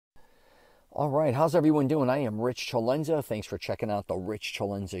All right, how's everyone doing? I am Rich CELENZA. Thanks for checking out the Rich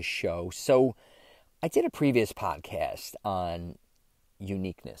CELENZA show. So, I did a previous podcast on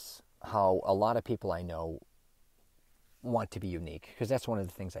uniqueness, how a lot of people I know want to be unique, because that's one of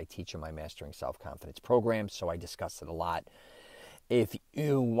the things I teach in my Mastering Self-Confidence program, so I discuss it a lot. If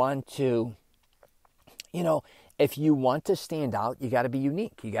you want to, if you want to stand out, you got to be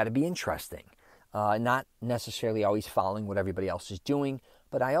unique. You got to be interesting. Not necessarily always following what everybody else is doing,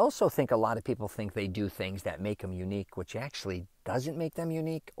 but I also think a lot of people think they do things that make them unique, which actually doesn't make them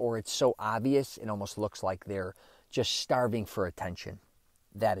unique, or it's so obvious it almost looks like they're just starving for attention.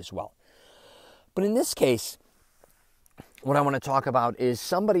 That as well. But in this case, what I want to talk about is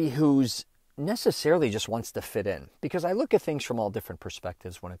somebody who's necessarily just wants to fit in, because I look at things from all different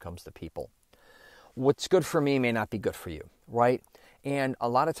perspectives when it comes to people. What's good for me may not be good for you, right? And a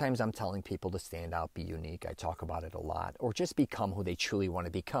lot of times I'm telling people to stand out, be unique. I talk about it a lot. Or just become who they truly want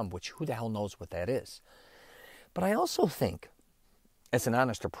to become, which who the hell knows what that is. But I also think, as an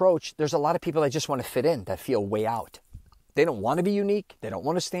honest approach, there's a lot of people that just want to fit in, that feel way out. They don't want to be unique. They don't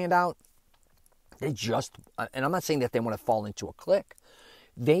want to stand out. They just, and I'm not saying that they want to fall into a clique.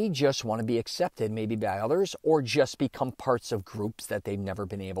 They just want to be accepted, maybe by others, or just become parts of groups that they've never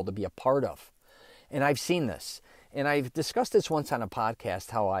been able to be a part of. And I've seen this. And I've discussed this once on a podcast,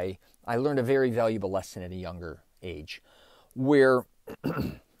 how I learned a very valuable lesson at a younger age, where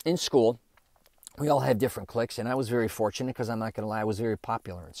in school, we all had different cliques, and I was very fortunate, because I'm not going to lie, I was very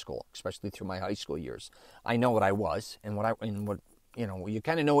popular in school, especially through my high school years. I know what I was, and what you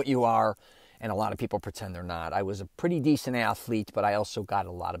kind of know what you are, and a lot of people pretend they're not. I was a pretty decent athlete, but I also got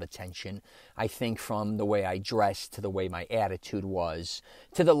a lot of attention. I think from the way I dressed, to the way my attitude was,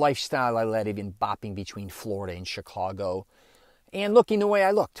 to the lifestyle I led, even bopping between Florida and Chicago, and looking the way I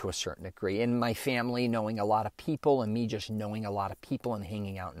looked to a certain degree, and my family knowing a lot of people, and me just knowing a lot of people and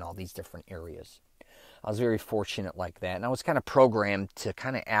hanging out in all these different areas. I was very fortunate like that, and I was kind of programmed to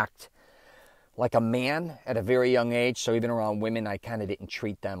kind of act like a man at a very young age. So even around women, I kind of didn't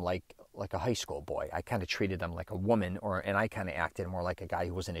treat them like a high school boy. I kind of treated them like a woman, and I kind of acted more like a guy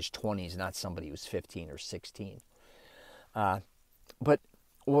who was in his 20s, not somebody who was 15 or 16. But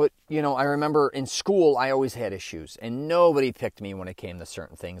I remember in school, I always had issues, and nobody picked me when it came to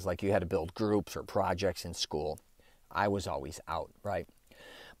certain things, like you had to build groups or projects in school. I was always out, right?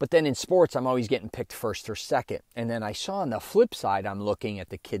 But then in sports, I'm always getting picked first or second. And then I saw on the flip side, I'm looking at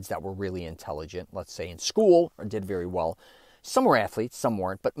the kids that were really intelligent, let's say in school, or did very well. Some were athletes, some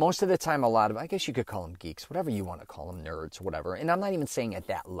weren't, but most of the time, I guess you could call them geeks, whatever you want to call them, nerds, whatever. And I'm not even saying at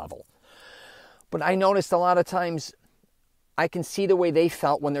that level. But I noticed a lot of times, I can see the way they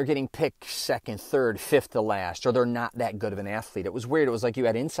felt when they're getting picked second, third, fifth to last, or they're not that good of an athlete. It was weird. It was like you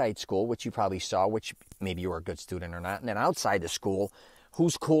had inside school, which you probably saw, which maybe you were a good student or not. And then outside the school,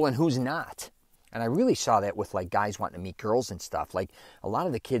 who's cool and who's not. And I really saw that with like guys wanting to meet girls and stuff. Like a lot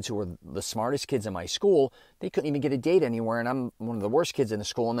of the kids who were the smartest kids in my school, they couldn't even get a date anywhere. And I'm one of the worst kids in the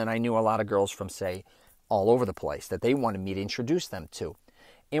school. And then I knew a lot of girls from, say, all over the place that they wanted me to introduce them to.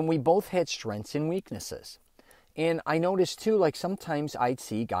 And we both had strengths and weaknesses. And I noticed too, like sometimes I'd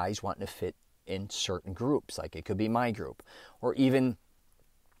see guys wanting to fit in certain groups. Like it could be my group, or even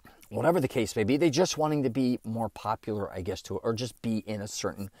whatever the case may be, they just wanting to be more popular, I guess, or just be in a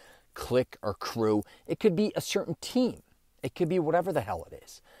certain clique or crew. It could be a certain team. It could be whatever the hell it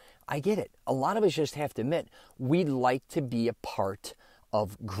is. I get it. A lot of us just have to admit, we'd like to be a part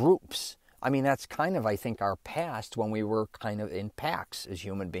of groups. I mean, that's kind of, I think, our past when we were kind of in packs as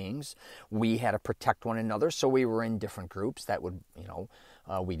human beings. We had to protect one another, so we were in different groups that would,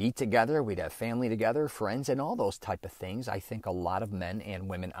 we'd eat together, we'd have family together, friends, and all those type of things. I think a lot of men and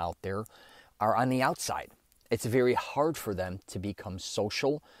women out there are on the outside. It's very hard for them to become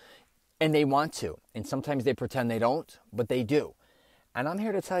social, and they want to. And sometimes they pretend they don't, but they do. And I'm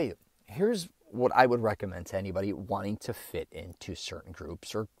here to tell you, here's what I would recommend to anybody wanting to fit into certain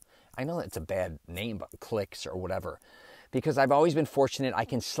groups, or I know that's a bad name, but cliques or whatever, because I've always been fortunate. I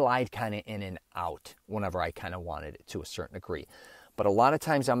can slide kind of in and out whenever I kind of wanted it to a certain degree. But a lot of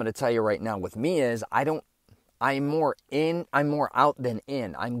times, I'm going to tell you right now, with me is I'm more out than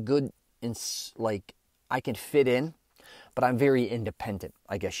in. I'm good in, like, I can fit in, but I'm very independent,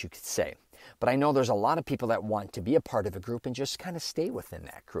 I guess you could say. But I know there's a lot of people that want to be a part of a group and just kind of stay within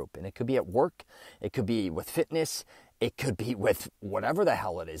that group. And it could be at work, it could be with fitness, it could be with whatever the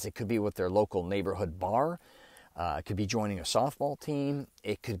hell it is. It could be with their local neighborhood bar. It could be joining a softball team.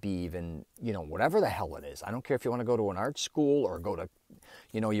 It could be even, whatever the hell it is. I don't care if you want to go to an art school or go to,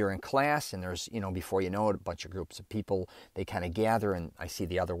 you're in class and there's, before you know it, a bunch of groups of people, they kind of gather and I see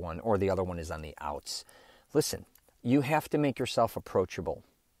the other one, or the other one is on the outs. Listen, you have to make yourself approachable.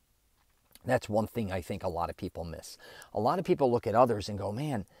 That's one thing I think a lot of people miss. A lot of people look at others and go,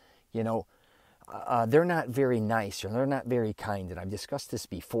 man, you know, they're not very nice or they're not very kind. And I've discussed this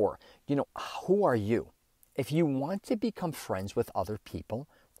before. You know, who are you? If you want to become friends with other people,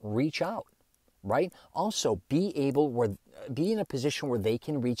 reach out, right? Also, be in a position where they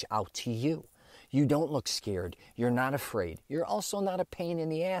can reach out to you. You don't look scared. You're not afraid. You're also not a pain in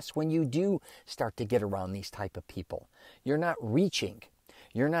the ass when you do start to get around these type of people. You're not reaching.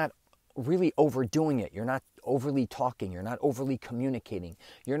 You're not really overdoing it. You're not overly talking. You're not overly communicating.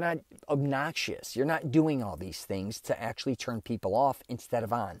 You're not obnoxious. You're not doing all these things to actually turn people off instead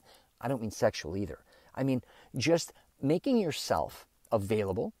of on. I don't mean sexual either. I mean just making yourself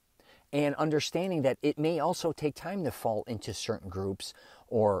available and understanding that it may also take time to fall into certain groups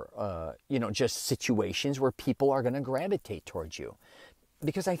or, just situations where people are going to gravitate towards you.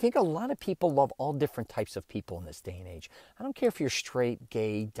 Because I think a lot of people love all different types of people in this day and age. I don't care if you're straight,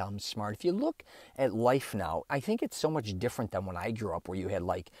 gay, dumb, smart. If you look at life now, I think it's so much different than when I grew up, where you had,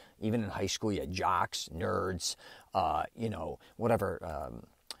 like, even in high school, you had jocks, nerds, whatever.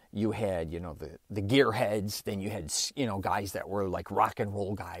 You had, the gearheads. Then you had, guys that were like rock and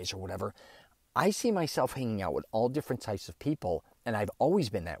roll guys or whatever. I see myself hanging out with all different types of people, and I've always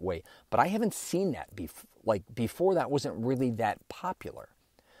been that way. But I haven't seen that before. That wasn't really that popular.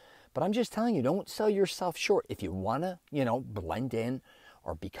 But I'm just telling you, don't sell yourself short. If you want to, blend in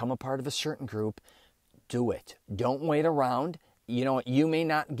or become a part of a certain group, do it. Don't wait around. You may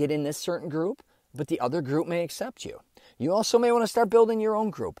not get in this certain group, but the other group may accept you. You also may want to start building your own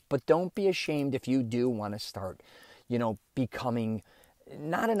group, but don't be ashamed if you do want to start, becoming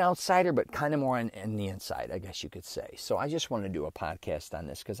not an outsider, but kind of more on the inside, I guess you could say. So I just want to do a podcast on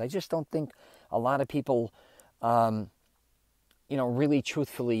this because I just don't think a lot of people, really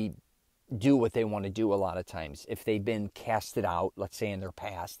truthfully do what they want to do a lot of times if they've been casted out, let's say in their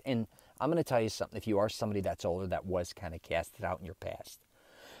past. And I'm going to tell you something. If you are somebody that's older that was kind of casted out in your past,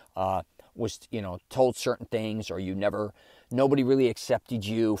 was, told certain things, or nobody really accepted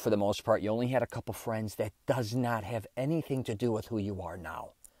you for the most part. You only had a couple friends. That does not have anything to do with who you are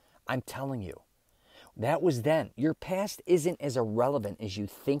now. I'm telling you. That was then. Your past isn't as irrelevant as you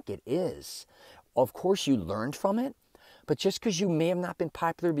think it is. Of course, you learned from it. But just because you may have not been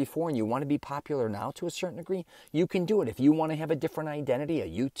popular before and you want to be popular now to a certain degree, you can do it. If you want to have a different identity, a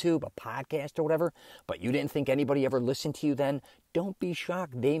YouTube, a podcast, or whatever, but you didn't think anybody ever listened to you then, don't be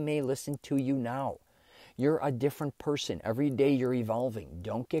shocked. They may listen to you now. You're a different person. Every day you're evolving.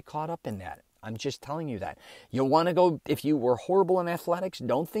 Don't get caught up in that. I'm just telling you that. You'll want to go, if you were horrible in athletics,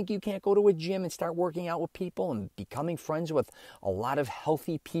 don't think you can't go to a gym and start working out with people and becoming friends with a lot of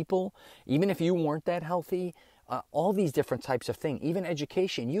healthy people. Even if you weren't that healthy, all these different types of things, even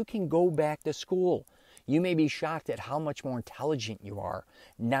education, you can go back to school. You may be shocked at how much more intelligent you are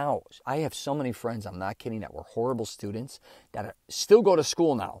now. I have so many friends, I'm not kidding, that were horrible students that still go to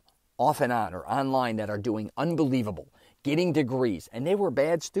school now, off and on or online, that are doing unbelievable, getting degrees, and they were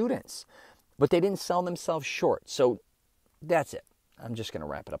bad students, but they didn't sell themselves short. So that's it. I'm just going to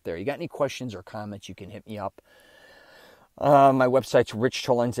wrap it up there. You got any questions or comments, you can hit me up. My website's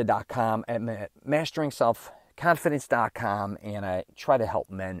richcholenza.com, at masteringselfconfidence.com, and I try to help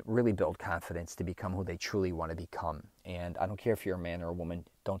men really build confidence to become who they truly want to become. And I don't care if you're a man or a woman,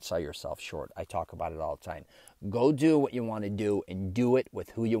 don't sell yourself short. I talk about it all the time. Go do what you want to do and do it with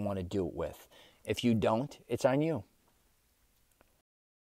who you want to do it with. If you don't, it's on you.